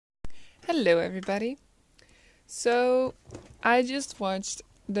Hello, everybody. So, I just watched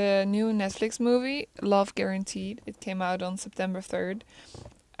the new Netflix movie, Love Guaranteed. It came out on September 3rd.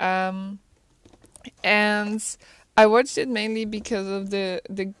 Um, and I watched it mainly because of the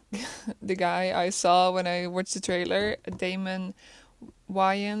the guy I saw when I watched the trailer, Damon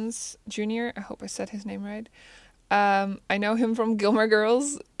Wayans Jr. I hope I said his name right. I know him from Gilmore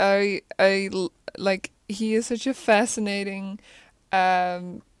Girls. Like he is such a fascinating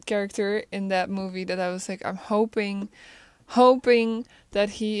character in that movie that I was like, I'm hoping that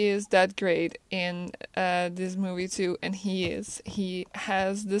he is that great in this movie too, and he is. He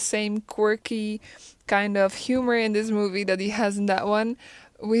has the same quirky kind of humor in this movie that he has in that one,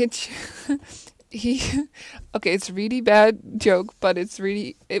 which he okay, it's really bad joke, but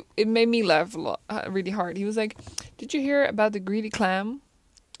it made me laugh a lot, really hard. He was like, "Did you hear about the greedy clam?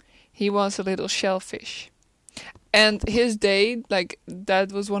 He was a little shellfish." And his date, like,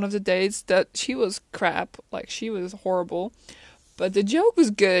 that was one of the dates that she was crap, like, she was horrible. But the joke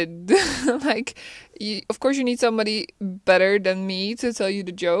was good. Like, of course, you need somebody better than me to tell you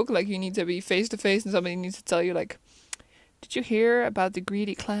the joke. Like, you need to be face to face, and somebody needs to tell you, like, did you hear about the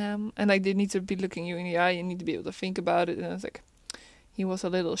greedy clam? And, like, they need to be looking you in the eye. You need to be able to think about it. And I was like, he was a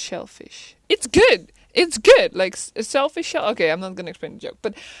little shellfish. It's good. It's good. Like a selfish shell. Okay, I'm not gonna explain the joke,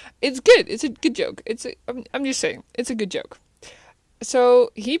 but it's good. It's a good joke. I'm just saying, it's a good joke.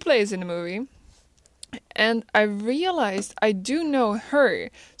 So he plays in the movie, and I realized I do know her.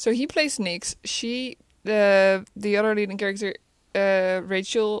 So he plays Nix. She, the other leading character,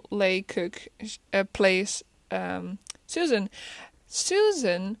 Rachel Leigh Cook, plays Susan.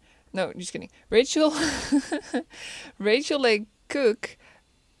 Susan. No, just kidding. Rachel Leigh Cook,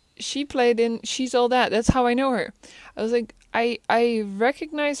 she played in She's All That. That's how I know her. I was like, I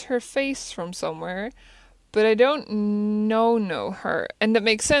recognize her face from somewhere, but I don't know her. And that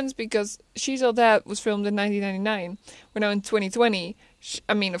makes sense because She's All That was filmed in 1999. We're now in 2020.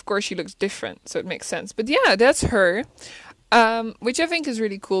 I mean, of course she looks different, so it makes sense. But yeah, that's her. Which I think is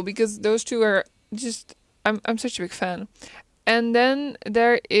really cool because those two are just... I'm such a big fan. And then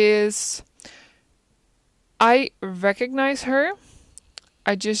there is... I recognize her.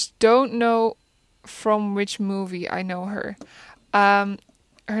 I just don't know from which movie I know her. Her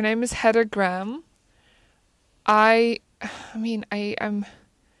name is Heather Graham. I mean, I'm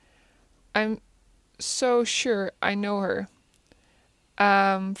so sure I know her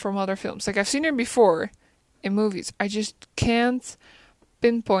from other films. Like, I've seen her before in movies. I just can't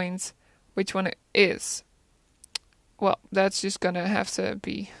pinpoint which one it is. Well, that's just gonna have to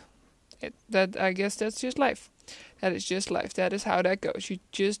be it. That, I guess that's just life. That is just life. That is how that goes. You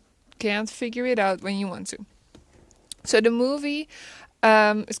just can't figure it out when you want to. So the movie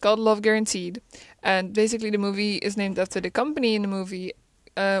is called Love Guaranteed. And basically the movie is named after the company in the movie,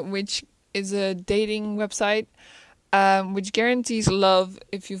 which is a dating website which guarantees love.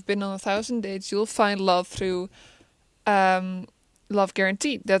 If you've been on 1,000 dates, you'll find love through Love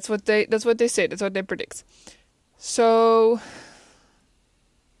Guaranteed. That's what they say. That's what they predict. So...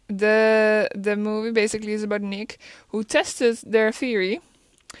 The movie basically is about Nick, who tested their theory,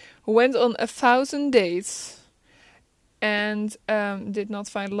 who went on 1,000 dates, and did not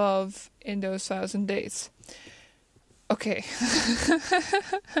find love in those 1,000 dates. Okay.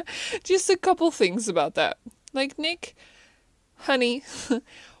 Just a couple things about that. Like, Nick, honey,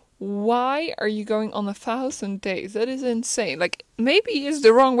 why are you going on 1,000 dates? That is insane. Like, maybe it's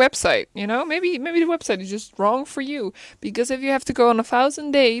the wrong website, you know? Maybe the website is just wrong for you. Because if you have to go on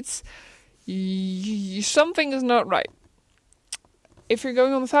 1,000 dates, something is not right. If you're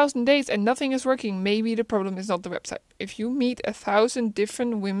going on 1,000 dates and nothing is working, maybe the problem is not the website. If you meet 1,000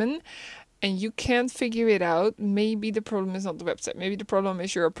 different women and you can't figure it out, maybe the problem is not the website. Maybe the problem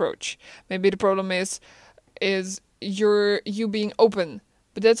is your approach. Maybe the problem is you being open.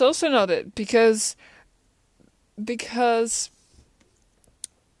 But that's also not it, because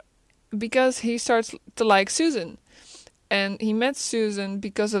he starts to like Susan. And he met Susan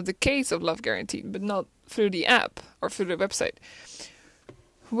because of the case of Love Guaranteed, but not through the app or through the website.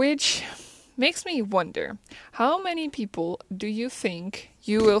 Which makes me wonder, how many people do you think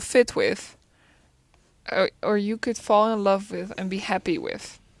you will fit with, or you could fall in love with and be happy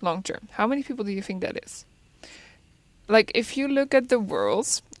with long term? How many people do you think that is? Like, if you look at the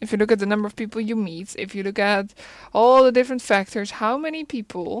world, if you look at the number of people you meet, if you look at all the different factors, how many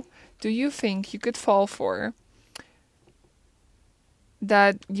people do you think you could fall for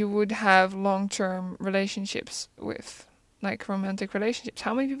that you would have long-term relationships with? Like, romantic relationships.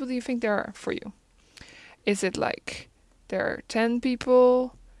 How many people do you think there are for you? Is it like there are 10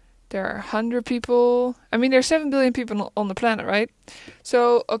 people, There are 100 people. I mean, there are 7 billion people on the planet, right?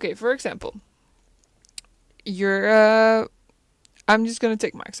 So, okay, for example, you're, I'm just gonna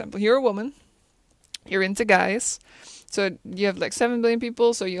take my example. You're a woman. You're into guys. So you have like 7 billion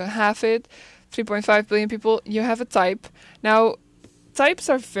people, so you have it. 3.5 billion people, you have a type. Now, types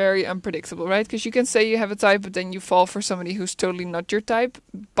are very unpredictable, right? Because you can say you have a type, but then you fall for somebody who's totally not your type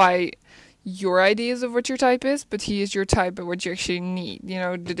by your ideas of what your type is, but he is your type by what you actually need. You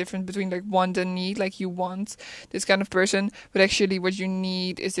know, the difference between like want and need, like you want this kind of person, but actually what you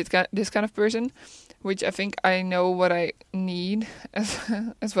need is this kind of person, which I think I know what I need as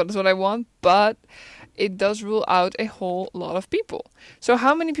well as what I want, but it does rule out a whole lot of people. So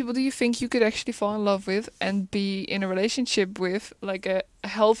how many people do you think you could actually fall in love with and be in a relationship with, like a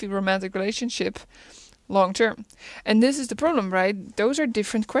healthy romantic relationship long term? And this is the problem, right? Those are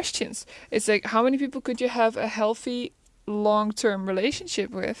different questions. It's like, how many people could you have a healthy long term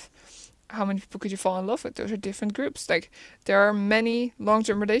relationship with? How many people could you fall in love with? Those are different groups. Like, there are many long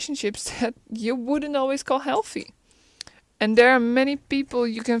term relationships that you wouldn't always call healthy. And there are many people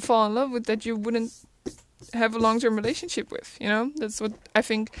you can fall in love with that you wouldn't have a long-term relationship with, you know? That's what I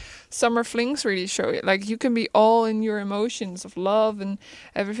think summer flings really show it. Like, you can be all in your emotions of love and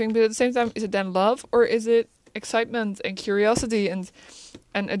everything, but at the same time, is it then love, or is it excitement and curiosity and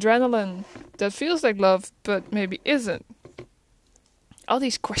adrenaline that feels like love but maybe isn't? All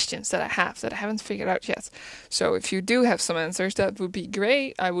these questions that I haven't figured out yet. So if you do have some answers, that would be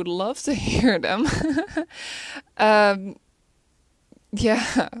great. I would love to hear them.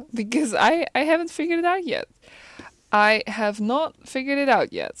 Yeah, because I haven't figured it out yet. I have not figured it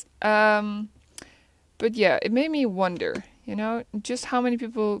out yet. But yeah, it made me wonder, you know, just how many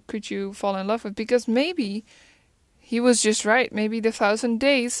people could you fall in love with? Because maybe he was just right. Maybe the 1,000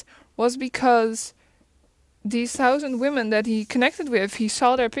 days was because these 1,000 women that he connected with, he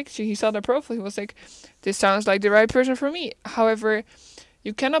saw their picture, he saw their profile, he was like, this sounds like the right person for me. However,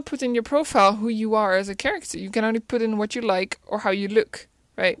 you cannot put in your profile who you are as a character. You can only put in what you like or how you look,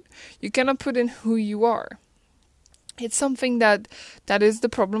 right? You cannot put in who you are. It's something that is the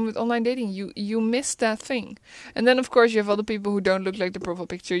problem with online dating. You miss that thing. And then, of course, you have other people who don't look like the profile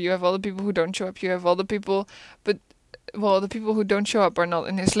picture. You have other people who don't show up. You have other people, but, well, the people who don't show up are not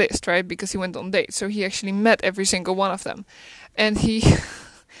in his list, right? Because he went on dates. So he actually met every single one of them. And he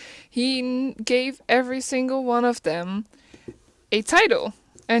gave every single one of them a title,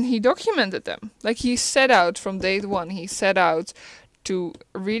 and he documented them. Like, he set out from date one, he set out to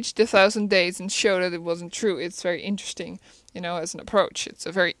reach the 1,000 dates and show that it wasn't true. It's very interesting, you know, as an approach. It's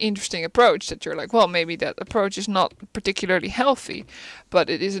a very interesting approach that you're like, well, maybe that approach is not particularly healthy, but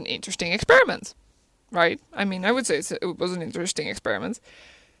it is an interesting experiment, right? I mean, I would say it was an interesting experiment.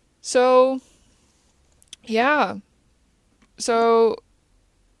 So, yeah. So,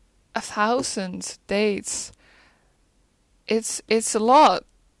 1,000 dates. It's a lot,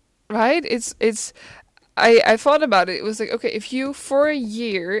 right? I thought about it. It was like, okay, if you for a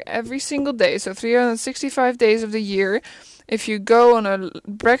year, every single day, so 365 days of the year, if you go on a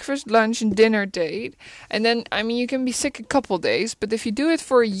breakfast, lunch, and dinner date, and then, I mean, you can be sick a couple days, but if you do it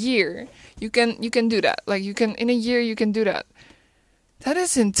for a year, you can do that. Like, you can, in a year, you can do that. That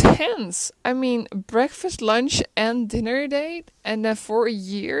is intense. I mean, breakfast, lunch, and dinner date, and then for a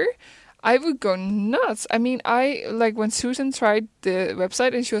year, I would go nuts. I mean, like, when Susan tried the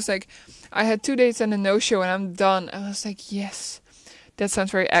website and she was like, I had 2 dates and a no-show and I'm done. I was like, yes, that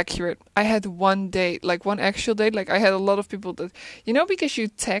sounds very accurate. I had one date, like one actual date. Like, I had a lot of people that, you know, because you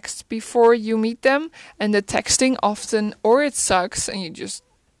text before you meet them, and the texting often, or it sucks and you're just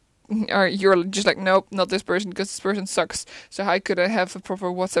like, nope, not this person, because this person sucks. So how could I have a proper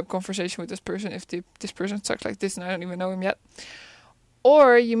WhatsApp conversation with this person if this person sucks like this and I don't even know him yet?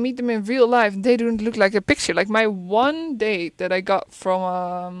 Or you meet them in real life and they don't look like a picture. Like, my one date that I got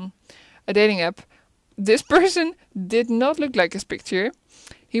from a dating app, this person did not look like his picture.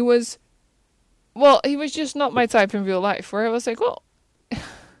 He was just not my type in real life. Where I was like, well,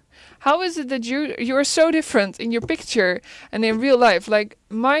 how is it that you are so different in your picture and in real life? Like,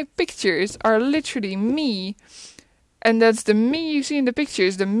 my pictures are literally me, and that's the me you see in the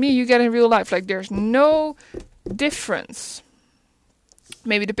pictures, the me you get in real life. Like, there's no difference.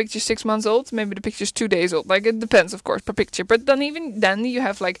 Maybe the picture's 6 months old, maybe the picture's 2 days old. Like, it depends, of course, per picture. But then even then you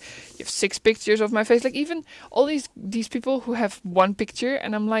have you have 6 pictures of my face. Like, even all these people who have 1 picture,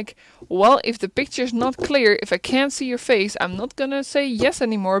 and I'm like, well, if the picture's not clear, if I can't see your face, I'm not gonna say yes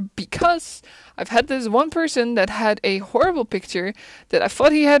anymore, because I've had this one person that had a horrible picture that I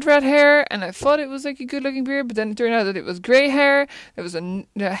thought he had red hair, and I thought it was like a good looking beard, but then it turned out that it was gray hair. There was a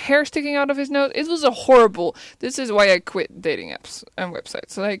hair sticking out of his nose. It was a horrible. This is why I quit dating apps and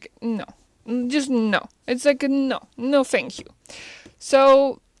websites. Like, no. Just no. It's like a no thank you.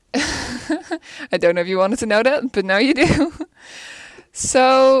 So I don't know if you wanted to know that, but now you do.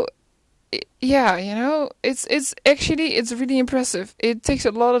 So yeah, it's actually, it's really impressive. It takes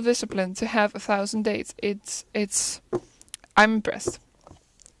a lot of discipline to have 1,000 dates. I'm impressed.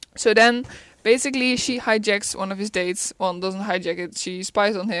 So then basically she hijacks one of his dates. Well, doesn't hijack it. She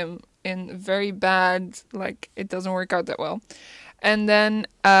spies on him in very bad, like, it doesn't work out that well. And then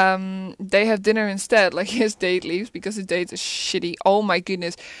they have dinner instead. Like, his date leaves because his date is shitty. Oh my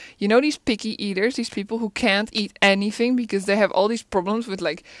goodness. You know these picky eaters, these people who can't eat anything because they have all these problems with,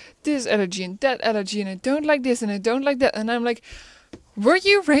 like, this allergy and that allergy, and I don't like this and I don't like that. And I'm like, were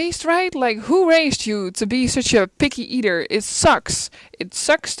you raised right? Like, who raised you to be such a picky eater? It sucks. It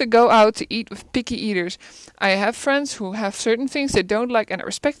sucks to go out to eat with picky eaters. I have friends who have certain things they don't like, and I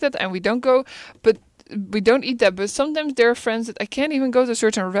respect that, and we don't eat that, but sometimes there are friends that I can't even go to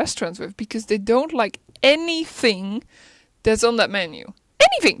certain restaurants with because they don't like anything that's on that menu.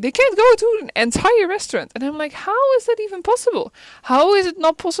 Anything! They can't go to an entire restaurant. And I'm like, how is that even possible? How is it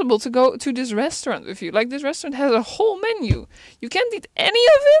not possible to go to this restaurant with you? Like, this restaurant has a whole menu. You can't eat any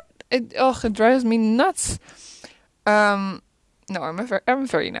of it? It drives me nuts. No, I'm a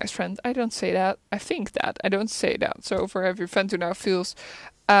very nice friend. I don't say that. I think that. I don't say that. So for every friend who now feels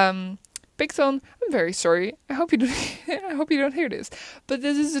picked on, I'm very sorry. I hope you don't hear this. But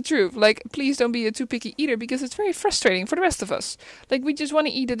this is the truth. Like, please don't be a too picky eater, because it's very frustrating for the rest of us. Like, we just want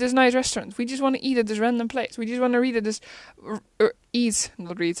to eat at this nice restaurant. We just want to eat at this random place. We just want to read at this eat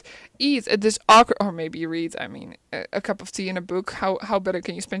at this awkward, or maybe read, I mean, a cup of tea and a book. How better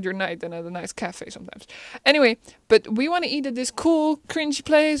can you spend your night than at a nice cafe sometimes? Anyway, but we want to eat at this cool, cringy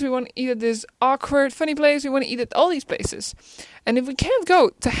place. We want to eat at this awkward, funny place. We want to eat at all these places. And if we can't go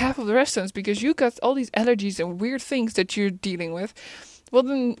to half of the restaurants because you got all these allergies and weird things that you're dealing with, well,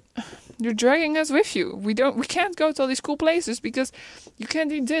 then you're dragging us with you. We can't go to all these cool places because you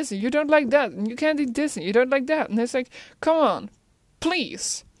can't eat this and you don't like that, and you can't eat this and you don't like that. And it's like, come on,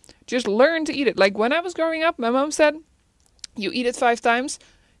 please, just learn to eat it. Like, when I was growing up, my mom said, you eat it 5 times,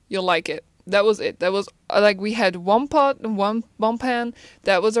 you'll like it. That was it. That was, like, we had one pot and one pan.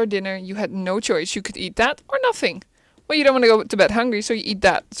 That was our dinner. You had no choice. You could eat that or nothing. Well, you don't want to go to bed hungry, so you eat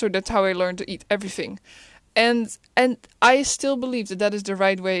that. So that's how I learned to eat everything. And I still believe that that is the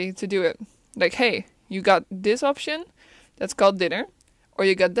right way to do it. Like, hey, you got this option, that's called dinner. Or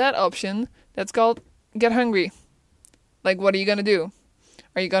you got that option, that's called get hungry. Like, what are you going to do?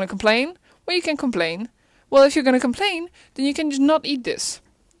 Are you going to complain? Well, you can complain. Well, if you're going to complain, then you can just not eat this.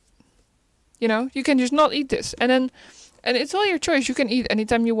 You can just not eat this. And it's all your choice. You can eat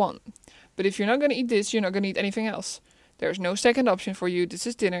anytime you want. But if you're not going to eat this, you're not going to eat anything else. There's no second option for you. This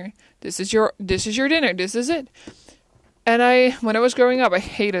is dinner. This is your dinner. This is it. And when I was growing up, I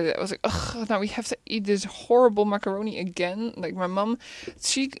hated it. I was like, ugh, now we have to eat this horrible macaroni again. Like, my mom,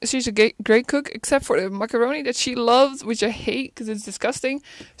 she's a great cook, except for the macaroni that she loves, which I hate because it's disgusting.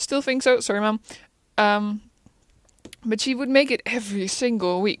 Still think so. Sorry, Mom. But she would make it every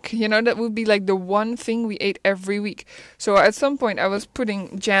single week. That would be like the one thing we ate every week. So at some point I was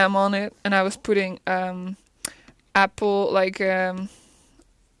putting jam on it, and I was putting apple, like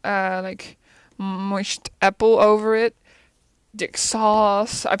mushed apple over it. Dick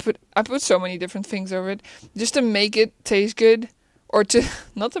sauce. I put so many different things over it just to make it taste good, or to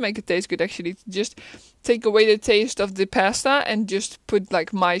not to make it taste good, actually, to just take away the taste of the pasta and just put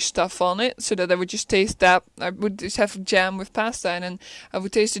like my stuff on it, so that I would just taste that. I would just have jam with pasta, and then I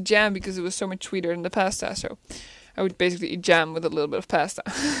would taste the jam because it was so much sweeter than the pasta. So I would basically eat jam with a little bit of pasta.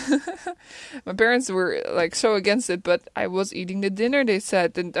 My parents were like so against it, but I was eating the dinner, they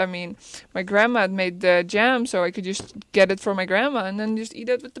said. And I mean, my grandma had made the jam, so I could just get it from my grandma and then just eat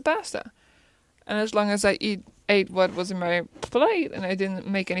it with the pasta. And as long as I ate what was in my plate and I didn't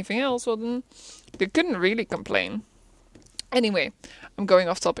make anything else, well, then they couldn't really complain. Anyway, I'm going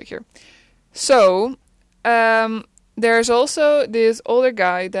off topic here. So, there's also this older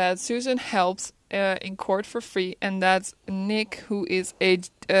guy that Susan helped in court for free, and that's Nick, who is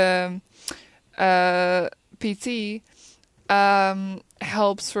a PT,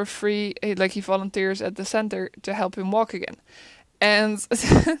 helps for free, like, he volunteers at the center to help him walk again. And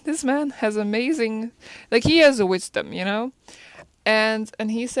this man has amazing, like, he has a wisdom, and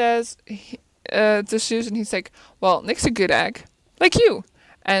he says to Susan, he's like, well, Nick's a good egg, like you.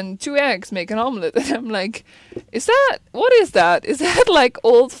 And 2 eggs make an omelet. And I'm like, what is that? Is that like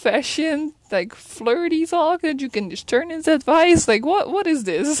old fashioned, like flirty talk that you can just turn into advice? Like, what is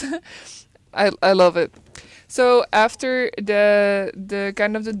this? I love it. So after the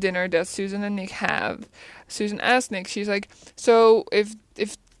kind of the dinner that Susan and Nick have, Susan asks Nick, she's like, so if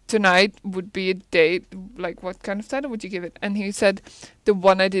tonight would be a date, like what kind of title would you give it? And he said, The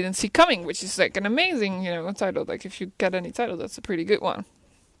One I Didn't See Coming, which is like an amazing, title. Like if you get any title, that's a pretty good one.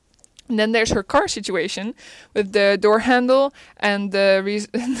 And then there's her car situation with the door handle and the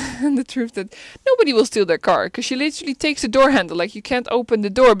and the truth that nobody will steal their car because she literally takes the door handle. Like you can't open the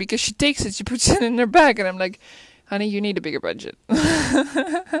door because she takes it, she puts it in her bag. And I'm like, honey, you need a bigger budget.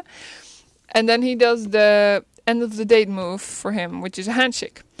 And then he does the end of the date move for him, which is a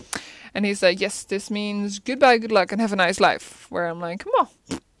handshake. And he's like, yes, this means goodbye, good luck, and have a nice life. Where I'm like, well,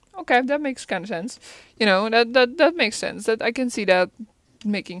 okay, that makes kind of sense. That makes sense. That I can see that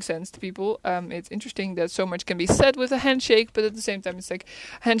making sense to people. It's interesting that so much can be said with a handshake, but at the same time it's like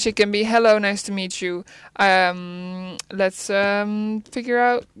a handshake can be hello, nice to meet you, let's figure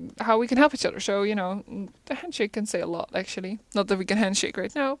out how we can help each other. So the handshake can say a lot, actually. Not that we can handshake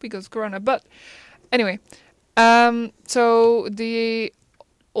right now because Corona, but anyway, so the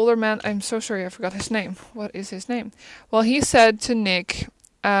older man, I'm so sorry I forgot his name. What is his name? Well, he said to Nick,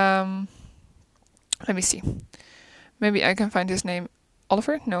 let me see, maybe I can find his name.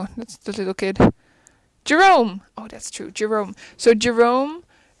 Oliver? No, that's the little kid. Jerome! Oh, that's true. Jerome. So Jerome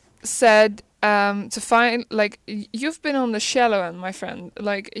said to find, like, you've been on the shallow end, my friend.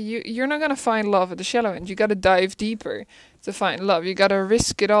 Like, you're not gonna find love at the shallow end. You gotta dive deeper to find love. You gotta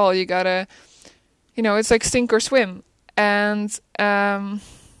risk it all. You gotta, it's like sink or swim. And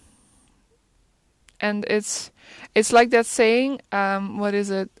it's like that saying, what is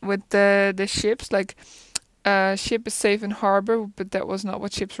it, with the ships, like, ship is safe in harbor, but that was not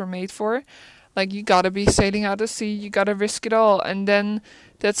what ships were made for. Like you gotta be sailing out to sea, you gotta risk it all, and then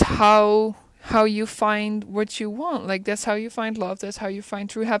that's how you find what you want. Like that's how you find love, that's how you find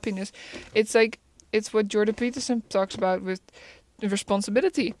true happiness. It's like, it's what Jordan Peterson talks about with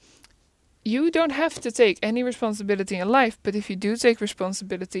responsibility. You don't have to take any responsibility in life, but if you do take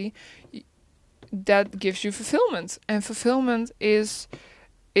responsibility, that gives you fulfillment, and fulfillment is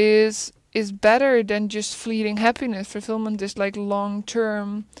better than just fleeting happiness. Fulfillment is like long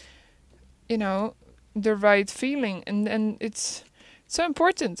term, the right feeling, and it's so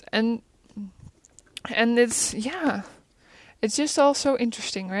important, and it's it's just all so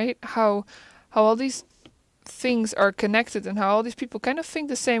interesting, right? How all these things are connected and how all these people kind of think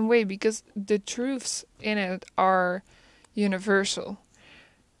the same way because the truths in it are universal.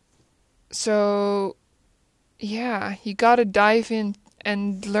 So you gotta dive in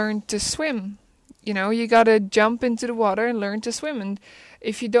and learn to swim. You gotta jump into the water and learn to swim. And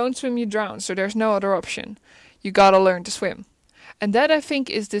if you don't swim, you drown. So there's no other option. You gotta learn to swim. And that, I think,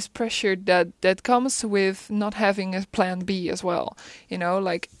 is this pressure that comes with not having a plan B as well.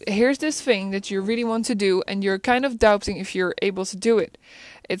 Like, here's this thing that you really want to do, and you're kind of doubting if you're able to do it.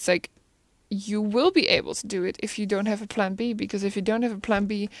 It's like, you will be able to do it if you don't have a plan B, because if you don't have a plan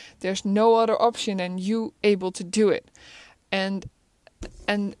B, there's no other option than you able to do it. And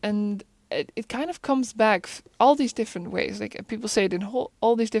it kind of comes back all these different ways. Like people say it in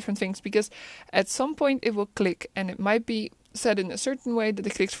all these different things, because at some point it will click, and it might be said in a certain way that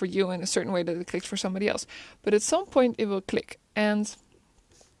it clicks for you and a certain way that it clicks for somebody else. But at some point it will click. And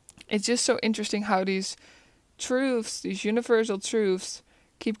it's just so interesting how these truths, these universal truths,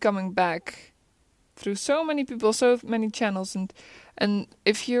 keep coming back through so many people, so many channels. And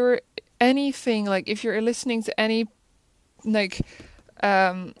if you're anything, like if you're listening to any like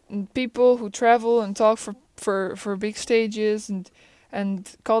people who travel and talk for big stages and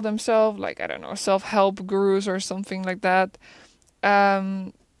call themselves, like, I don't know, self-help gurus or something like that,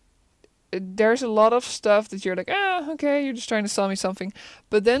 there's a lot of stuff that you're like, okay, you're just trying to sell me something.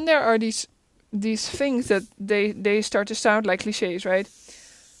 But then there are these things that they start to sound like cliches, right?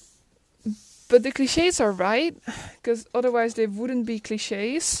 But the cliches are right, because otherwise they wouldn't be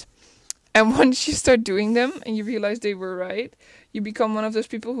cliches. And once you start doing them and you realize they were right, you become one of those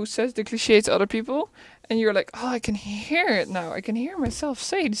people who says the cliché to other people. And you're like, oh, I can hear it now. I can hear myself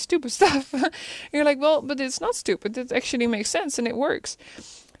say the stupid stuff. You're like, well, but it's not stupid. It actually makes sense and it works.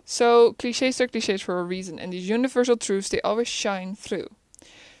 So clichés are clichés for a reason. And these universal truths, they always shine through.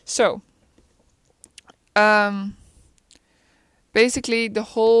 So, basically the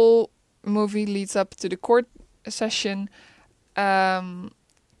whole movie leads up to the court session,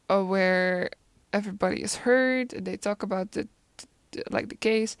 where everybody is heard. They talk about the like the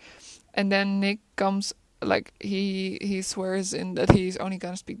case. And then Nick comes, like he swears in that he's only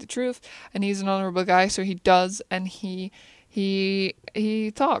gonna speak the truth, and he's an honorable guy, so he does, and he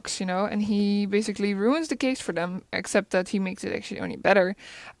talks, and he basically ruins the case for them, except that he makes it actually only better.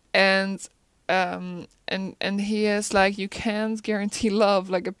 And and he is like, you can't guarantee love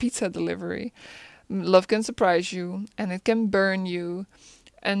like a pizza delivery. Love can surprise you, and it can burn you,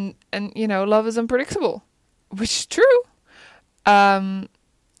 and love is unpredictable, which is true. Um,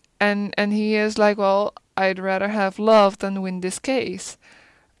 and he is like, well, I'd rather have love than win this case.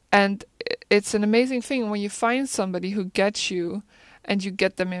 And it's an amazing thing when you find somebody who gets you, and you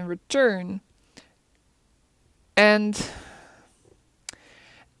get them in return. And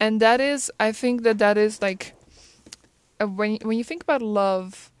that is, I think that is like, when you think about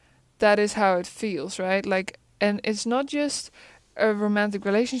love, that is how it feels, right? Like, and it's not just a romantic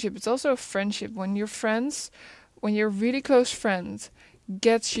relationship, it's also a friendship. When your friends, when your really close friend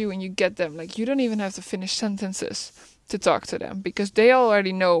gets you and you get them, like, you don't even have to finish sentences to talk to them, because they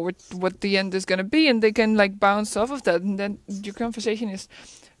already know what the end is going to be, and they can like bounce off of that, and then your conversation is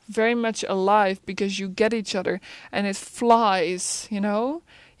very much alive because you get each other, and it flies,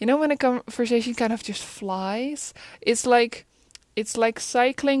 when a conversation kind of just flies. It's like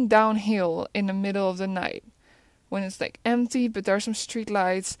cycling downhill in the middle of the night when it's like empty, but there are some street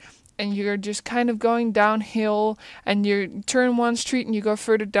lights, and you're just kind of going downhill, and you turn one street and you go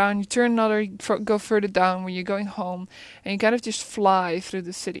further down, you turn another, go further down when you're going home, and you kind of just fly through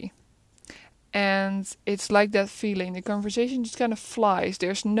the city. And it's like that feeling. The conversation just kind of flies.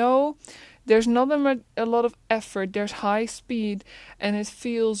 There's not a lot of effort. There's high speed, and it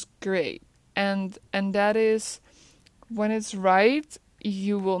feels great. And that is, when it's right,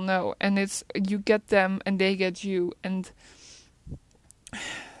 you will know. And it's, you get them and they get you, and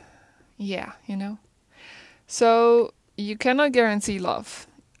yeah, So you cannot guarantee love.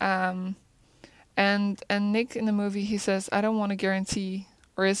 And Nick in the movie, he says, I don't want to guarantee,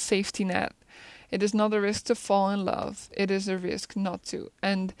 or a safety net. It is not a risk to fall in love. It is a risk not to.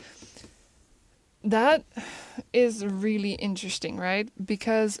 And that is really interesting, right?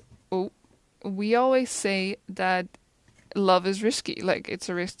 Because we always say that love is risky. Like, it's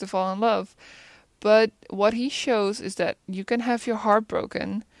a risk to fall in love. But what he shows is that you can have your heart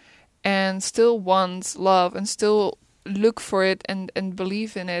broken and still want love and still look for it and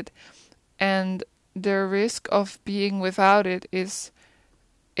believe in it. And the risk of being without it is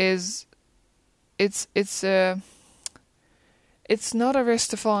it's not a risk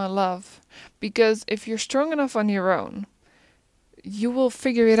to fall in love, because if you're strong enough on your own, you will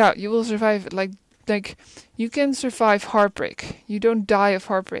figure it out. You will survive it. Like you can survive heartbreak. You don't die of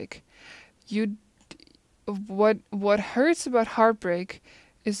heartbreak. What hurts about heartbreak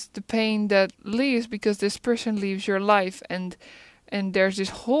is the pain that leaves, because this person leaves your life, and there's this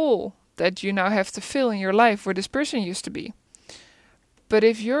hole that you now have to fill in your life where this person used to be. But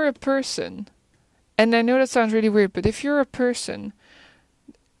if you're a person, and I know that sounds really weird, but if you're a person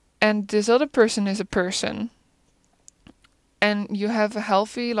and this other person is a person, and you have a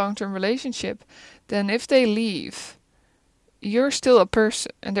healthy long-term relationship, then if they leave, you're still a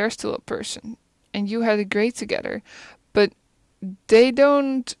person and they're still a person, and you had it great together. But they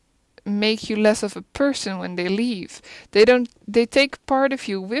don't make you less of a person when they leave. They take part of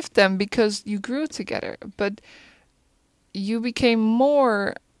you with them because you grew together, but you became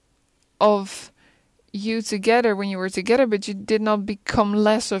more of you together when you were together, but you did not become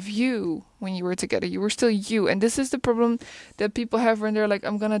less of you when you were together. You were still you. And this is the problem that people have when they're like,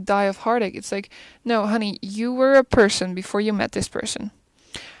 I'm gonna die of heartache. It's like, no, honey, you were a person before you met this person.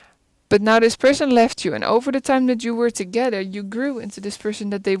 But now this person left you, and over the time that you were together, you grew into this person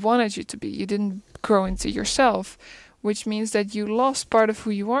that they wanted you to be. You didn't grow into yourself, which means that you lost part of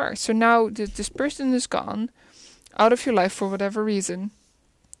who you are. So now this person is gone out of your life for whatever reason.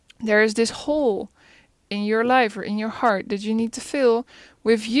 There is this hole in your life or in your heart that you need to fill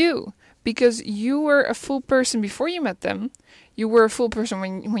with you, because you were a full person before you met them. You were a full person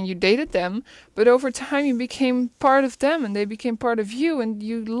when you dated them, but over time you became part of them and they became part of you, and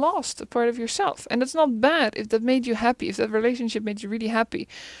you lost a part of yourself. And that's not bad if that made you happy, if that relationship made you really happy.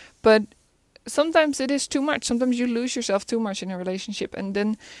 But sometimes it is too much. Sometimes you lose yourself too much in a relationship, and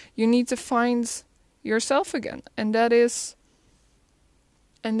then you need to find yourself again. And that is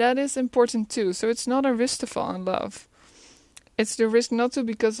important too. So it's not a risk to fall in love. It's the risk not to,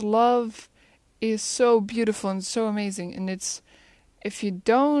 because love is so beautiful and so amazing. And it's, if you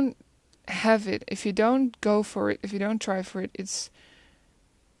don't have it, if you don't go for it, if you don't try for it, it's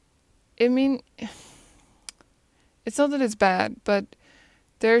not that it's bad, but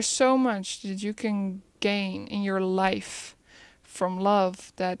there's so much that you can gain in your life from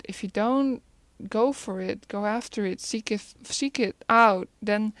love, that if you don't go for it, go after it, seek it out,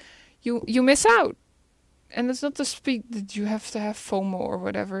 then you miss out. And it's not to speak that you have to have FOMO or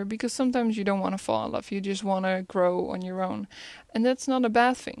whatever, because sometimes you don't want to fall in love. You just want to grow on your own, and that's not a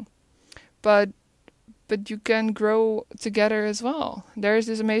bad thing. But you can grow together as well. There is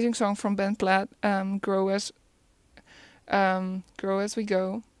this amazing song from Ben Platt, "Grow as We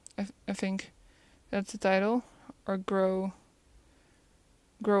Go." I think that's the title, or grow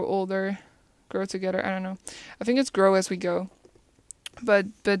older, grow together. I don't know. I think it's "Grow as We Go." But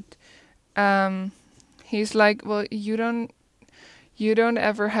he's like, well, you don't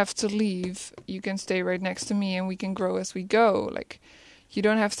ever have to leave. You can stay right next to me, and we can grow as we go. Like, you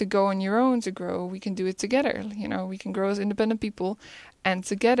don't have to go on your own to grow. We can do it together. You know, we can grow as independent people and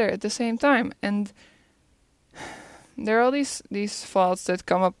together at the same time. And there are all these thoughts that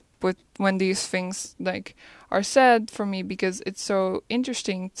come up with when these things like are said for me, because it's so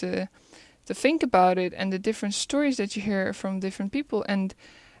interesting to think about it, and the different stories that you hear from different people, and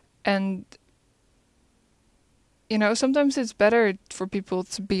you know, sometimes it's better for people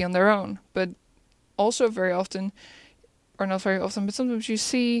to be on their own, but also very often, or not very often, but sometimes you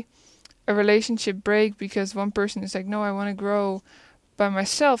see a relationship break because one person is like, no, I want to grow by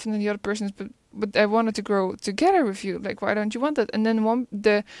myself, and then the other person is, but I wanted to grow together with you. Like, why don't you want that? And then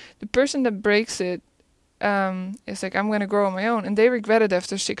the person that breaks it is like, I'm going to grow on my own, and they regret it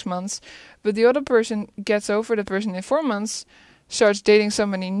after 6 months. But the other person gets over the person in 4 months, starts dating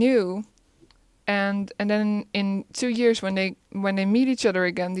somebody new, and then in 2 years, when they meet each other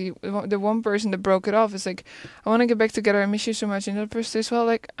again, the one person that broke it off is like, I want to get back together, I miss you so much. And the other person is, well,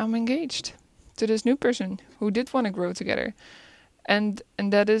 like, I'm engaged to this new person who did want to grow together. And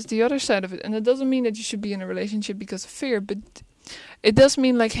that is the other side of it. And it doesn't mean that you should be in a relationship because of fear, but it does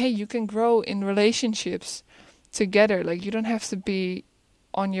mean, like, hey, you can grow in relationships together. Like, you don't have to be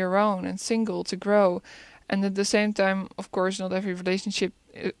on your own and single to grow. And at the same time, of course, not every relationship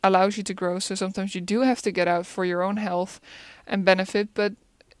allows you to grow. So sometimes you do have to get out for your own health and benefit. But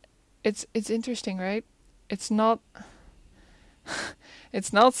it's interesting, right? It's not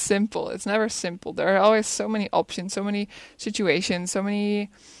it's not simple. It's never simple. There are always so many options, so many situations, so many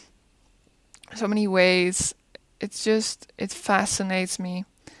ways. It fascinates me,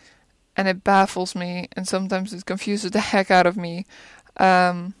 and it baffles me, and sometimes it confuses the heck out of me.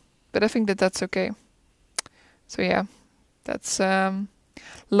 But I think that that's okay. So yeah, that's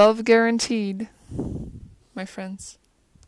love guaranteed, my friends.